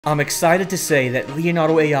I'm excited to say that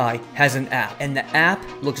Leonardo AI has an app, and the app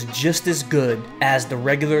looks just as good as the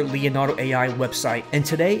regular Leonardo AI website. And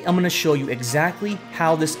today I'm going to show you exactly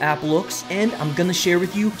how this app looks, and I'm going to share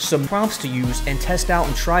with you some prompts to use and test out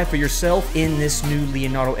and try for yourself in this new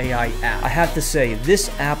Leonardo AI app. I have to say, this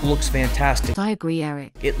app looks fantastic. I agree,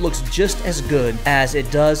 Eric. It looks just as good as it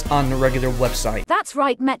does on the regular website. That's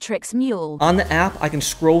right, Metrics Mule. On the app, I can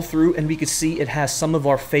scroll through and we can see it has some of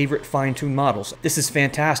our favorite fine-tuned models. This is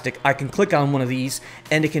fantastic. I can click on one of these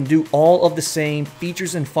and it can do all of the same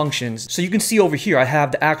features and functions. So you can see over here, I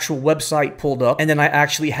have the actual website pulled up, and then I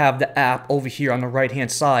actually have the app over here on the right-hand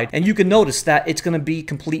side. And you can notice that it's going to be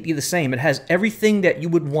completely the same. It has everything that you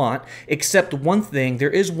would want, except one thing. There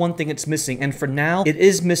is one thing it's missing, and for now, it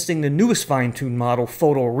is missing the newest fine-tuned model,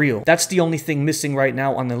 Photo Real. That's the only thing missing right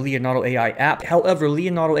now on the Leonardo AI app. However,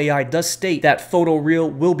 Leonardo AI does state that Photo Real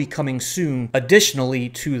will be coming soon, additionally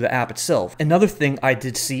to the app itself. Another thing I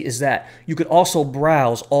did see is that you could also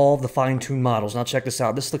browse all the fine-tuned models. Now check this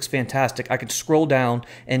out. This looks fantastic. I could scroll down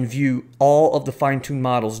and view all of the fine-tuned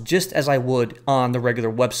models just as I would on the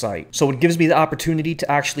regular website. So it gives me the opportunity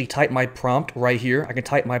to actually type my prompt right here. I can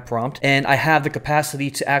type my prompt, and I have the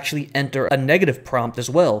capacity to actually enter a negative prompt as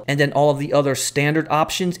well, and then all of the other standard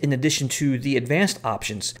options in addition to the advanced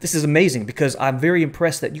options. This is amazing because I'm very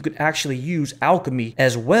impressed that you could actually use Alchemy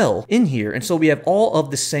as well in here, and so we have all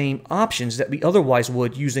of the same options that we otherwise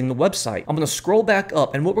would using the website. I'm going to scroll back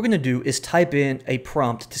up, and what we're going to do is type in a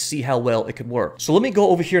prompt to see how well it could work. So let me go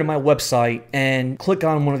over here to my website and click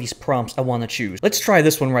on one of these prompts I want to choose. Let's try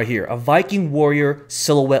this one right here, a Viking warrior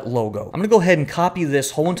silhouette logo. I'm going to go ahead and copy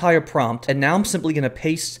this whole entire prompt, and now I'm simply going to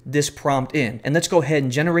paste this prompt in, and let's go ahead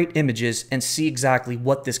and generate images and see exactly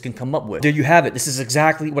what this can come up with. There you have it. This is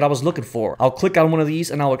exactly what I was looking for. I'll click on one of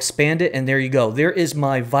these and I'll expand it, and there you go. There is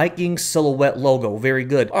my Viking silhouette logo. Very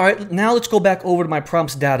good. All right, now let's go back over to my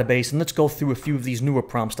prompts database and let's go through a few of these newer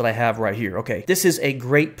prompts that I have right here. Okay, this is a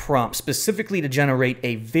great prompt specifically to generate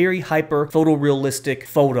a very hyper photorealistic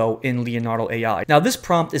photo in Leonardo AI. Now this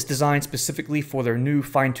prompt is designed specifically for their new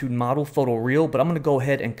fine-tuned model, Photo Real, but I'm going to go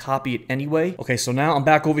ahead and copy it anyway. Okay, so now I'm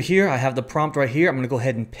back over here. I have the prompt right here. I'm going to go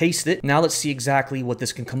ahead and paste it. Now let's see exactly what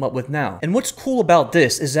this can come up with now. And what's cool about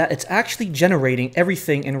this is that it's actually generating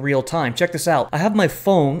everything in real time. Check this out. I have my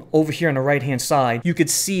phone over here on the right-hand side. You could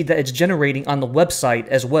see that it's generating on the website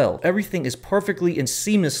as well. Everything is perfectly and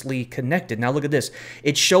seamlessly connected. Now look at this.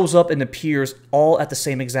 It shows up and appears all at the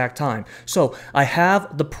same exact time. So I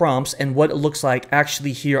have the prompts and what it looks like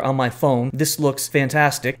actually here on my phone. This looks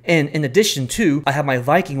fantastic. And in addition to, I have my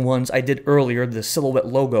Viking ones I did earlier, the silhouette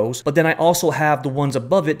logos, but then I also have the ones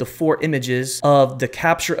above it, the 4 images of the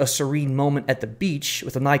capture a serene moment at the beach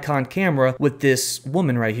with a Nikon camera with this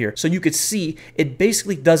woman right here. So you could see it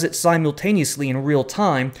basically does it simultaneously in real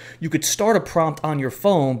time. You could start a prompt on your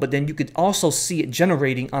phone, but then you could also see it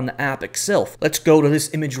generating on the app itself. Let's go to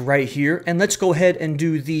this image right here and let's go ahead and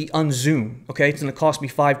do the unzoom. Okay, it's going to cost me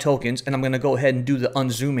 5 tokens, and I'm going to go ahead and do the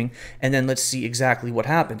unzooming, and then let's see exactly what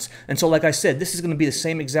happens. And so like I said, this is going to be the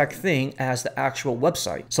same exact thing as the actual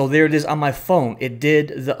website. So there it is on my phone. It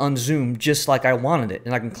did the unzoom just like I wanted it,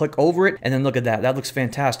 and I can click over it, and then look at that. That looks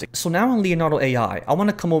fantastic. So now on Leonardo AI, I want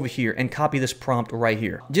to come over here and copy this prompt right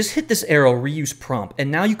here. Just hit this arrow, reuse prompt,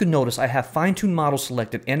 and now you can notice I have fine-tuned model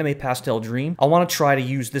selected, anime pastel dream. I want to try to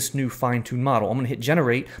use this new fine-tuned model. I'm going to hit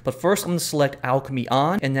generate, but first I'm going to select Alchemy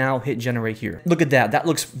on, and now hit generate here. Look at that. That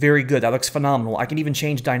looks very good. That looks phenomenal. I can even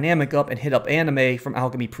change dynamic up and hit up anime from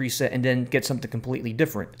Alchemy preset and then get something completely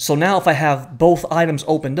different. So now if I have both items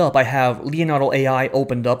opened up, I have Leonardo AI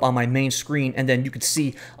opened up on my main screen, and then you can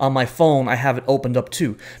see on my phone I have it opened up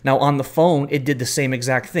too. Now on the phone it did the same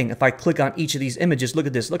exact thing. If I click on each of these images, look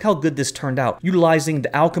at this. Look how good this turned out. Utilizing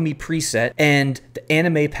the Alchemy preset and the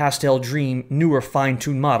anime pastel dream newer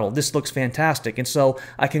fine-tuned model. This looks fantastic. And so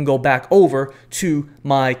I can go back over to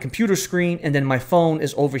my computer screen, and then my phone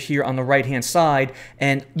is over here on the right-hand side,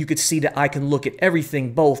 and you could see that I can look at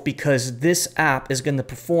everything both because this app is going to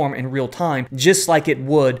perform in real time just like it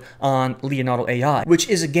would on Leonardo AI, which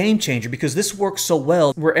is a game changer because this works so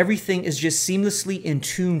well where everything is just seamlessly in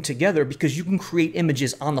tune together because you can create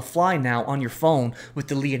images on the fly now on your phone with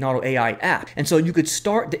the Leonardo AI app. And so you could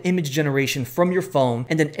start the image generation from your phone,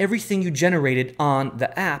 and then everything you generated on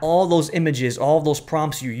the app, all those images, all those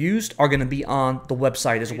prompts you used are going to be on the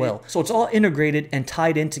website as well. So it's all integrated and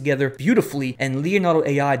tied in together beautifully, and Leonardo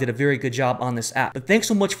AI did a very good job on this app. But thanks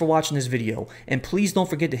so much for watching this video, and please don't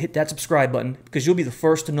forget to hit that subscribe button because you'll be the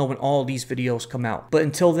first to know when all these videos come out. But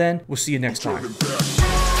until then, we'll see you next time.